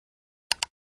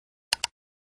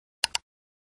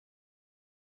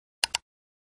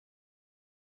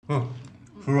叔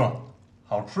叔，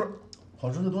好吃，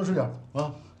好吃的多吃点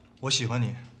啊！我喜欢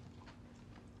你。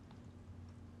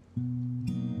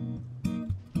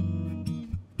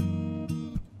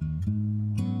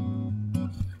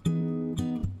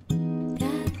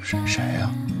谁呀？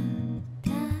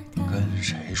跟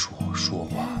谁说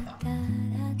话呢？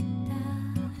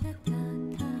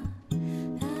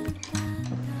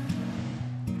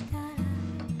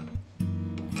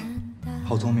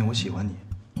郝聪明，我喜欢你。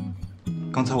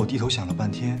刚才我低头想了半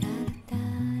天，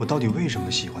我到底为什么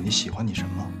喜欢你？喜欢你什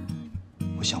么？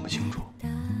我想不清楚。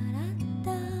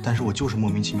但是我就是莫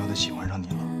名其妙的喜欢上你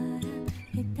了。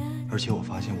而且我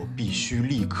发现我必须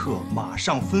立刻、马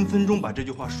上、分分钟把这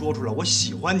句话说出来。我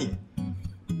喜欢你。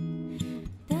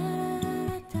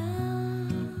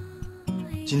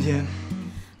今天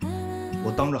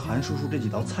我当着韩叔叔这几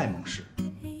道菜猛试，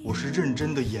我是认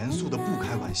真的、严肃的，不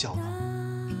开玩笑的。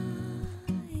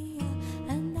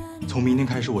从明天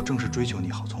开始，我正式追求你，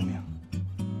郝聪明。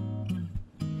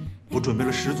我准备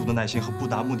了十足的耐心和不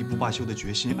达目的不罢休的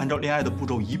决心，按照恋爱的步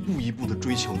骤，一步一步的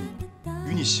追求你，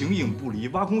与你形影不离，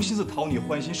挖空心思讨你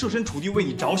欢心，设身处地为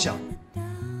你着想。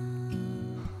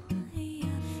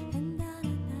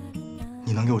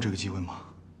你能给我这个机会吗？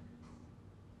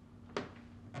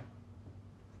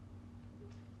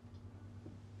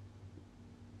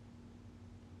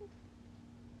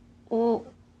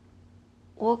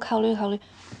我考虑考虑。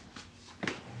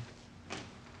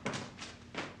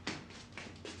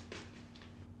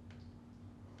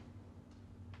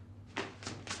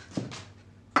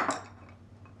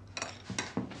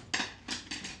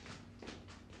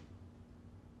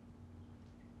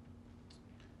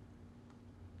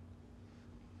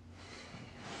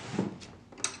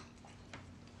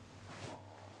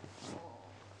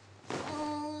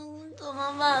怎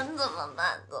么办？怎么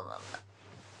办？怎么办？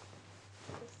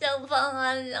想方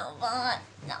案，想方案，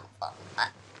想方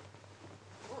案。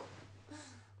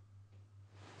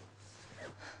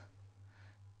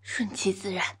顺其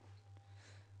自然。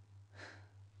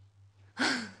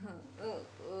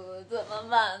怎么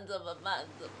办？怎么办？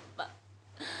怎么办？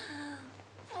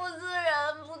不自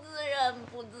然，不自然，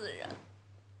不自然。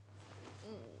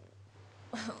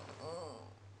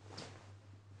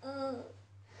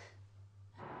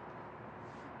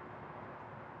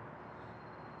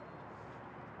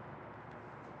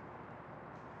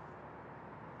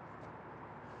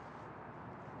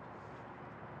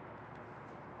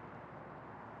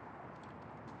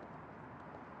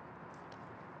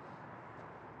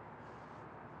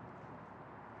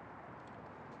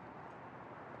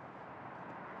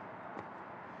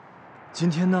今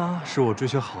天呢，是我追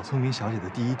求郝聪明小姐的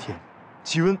第一天，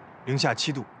气温零下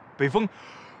7度，北风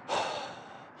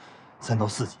3到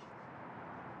4级。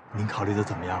您考虑的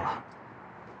怎么样了？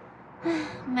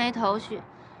没头绪，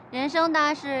人生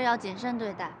大事要谨慎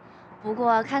对待。不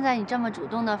过看在你这么主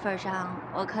动的份上，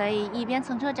我可以一边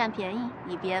蹭车占便宜，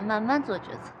一边慢慢做决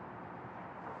策。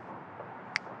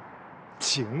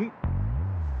请。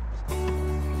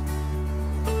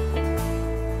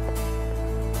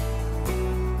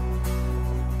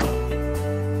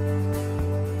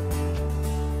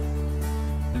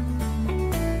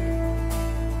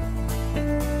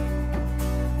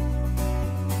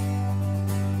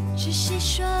是谁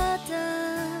说的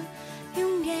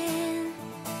永远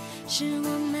是我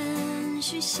们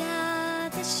许下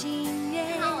的心愿？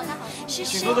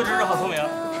请多多指指郝聪明。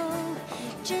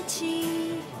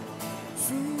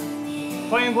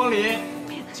欢迎光临，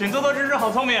请多多支持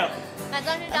郝聪明。买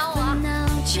钻石找我。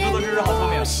请多多支持郝聪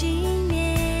明。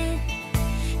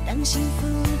当幸福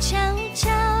悄悄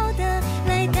地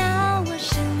来到我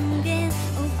身边，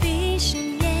哦，闭上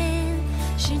眼，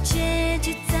世界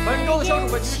就在本周的小主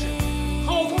播就是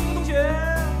郝聪明同学。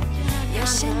要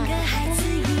像个孩子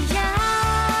一样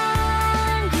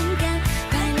勇敢，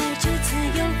快乐就自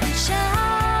由欢笑，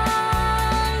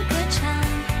歌唱，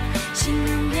心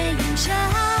永远燃烧，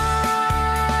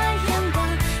阳光，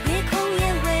夜空也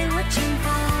为我绽放。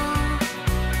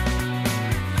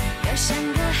要像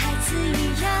个孩子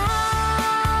一样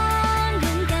勇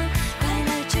敢，快乐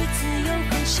就自由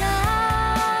欢笑，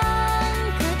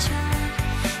歌唱，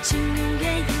心永远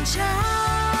燃烧。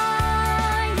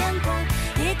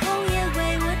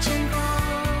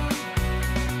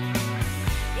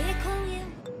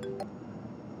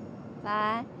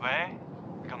喂，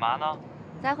干嘛呢？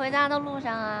在回家的路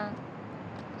上啊。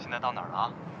现在到哪儿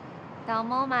了？到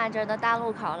某马这儿的大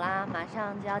路口啦，马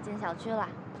上就要进小区了。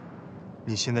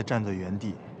你现在站在原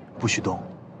地，不许动。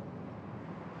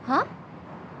啊？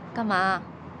干嘛？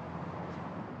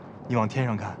你往天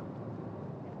上看。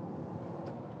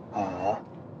5、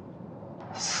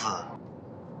4、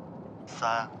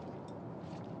3、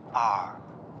2、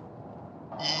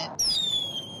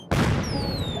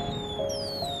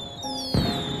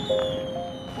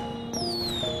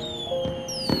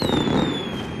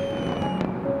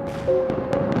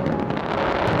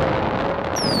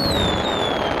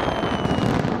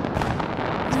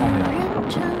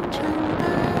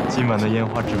今晚的烟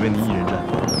花只为你一人绽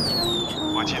放。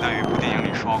我记得有一部电影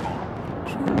里说过，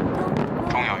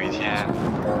终有一天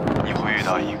你会遇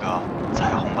到一个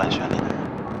彩虹般绚丽的人。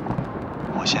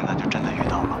我现在就真的遇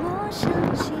到了，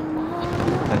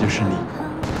那就是你，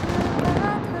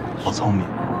好聪明。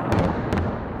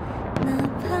哪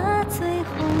怕最后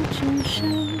只剩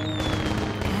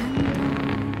感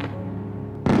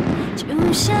动，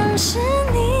就像是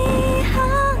你和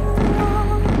我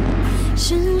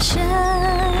深深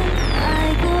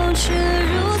爱过，却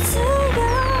如此遥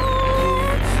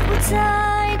远，不再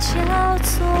交错。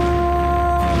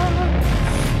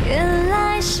原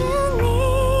来是你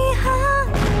和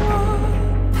我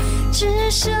只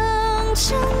剩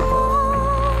沉默，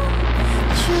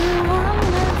却忘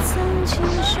了曾经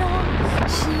熟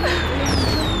悉的人，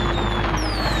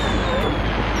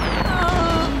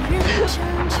认真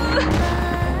真的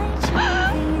爱情可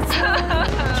以在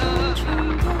中冲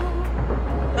动。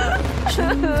冲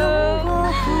动过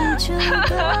后就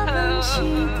各奔西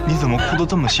东。你怎么哭得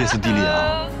这么歇斯底里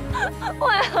啊？为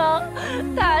何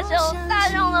大声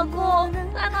的哭，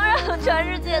才能让全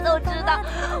世界都知道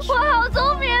我好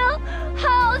聪明，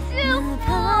好幸福。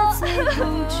最后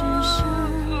只剩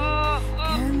感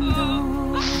动，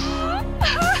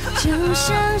就像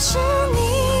是你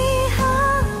和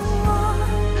我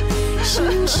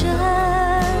深深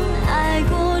爱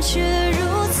过，却如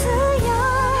此遥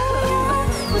远，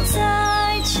不再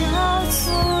交错。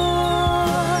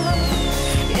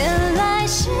原来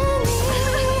是你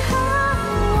和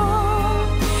我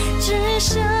只剩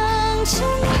沉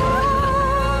默，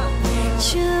却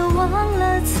忘了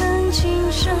曾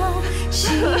经熟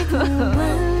悉的温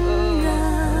热。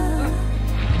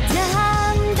哒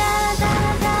哒哒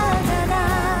哒哒哒，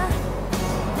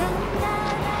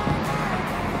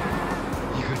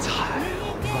一个彩虹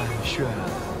般绚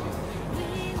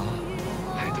啊，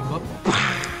还他妈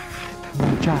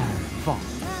绽放！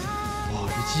哇，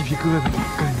这鸡皮疙瘩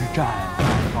跟着绽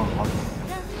放好几天。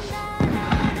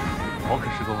我可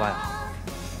是个外行，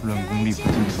论功力不及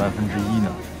你1/10呢。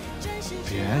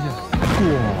别介，过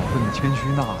分的谦虚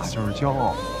那就是骄傲。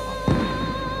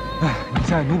哎，你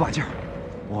再努把劲儿，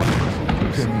我可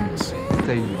真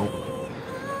贼牛。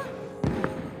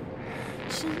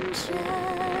深深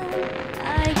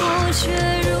爱过，却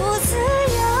如此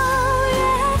遥远，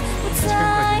不再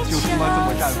就他妈这么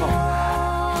绽交放，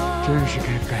错。真是给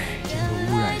北京的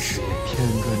污染事业添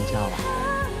砖加瓦。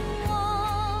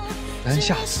咱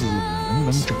下次能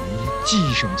不能整一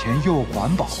既省钱又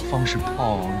环保的方式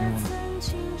泡妞呢？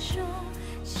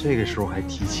这个时候还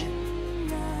提起，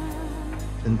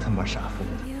真他妈傻疯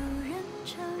子！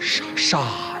傻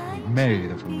你妹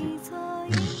的疯子！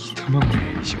你他妈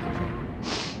没羞！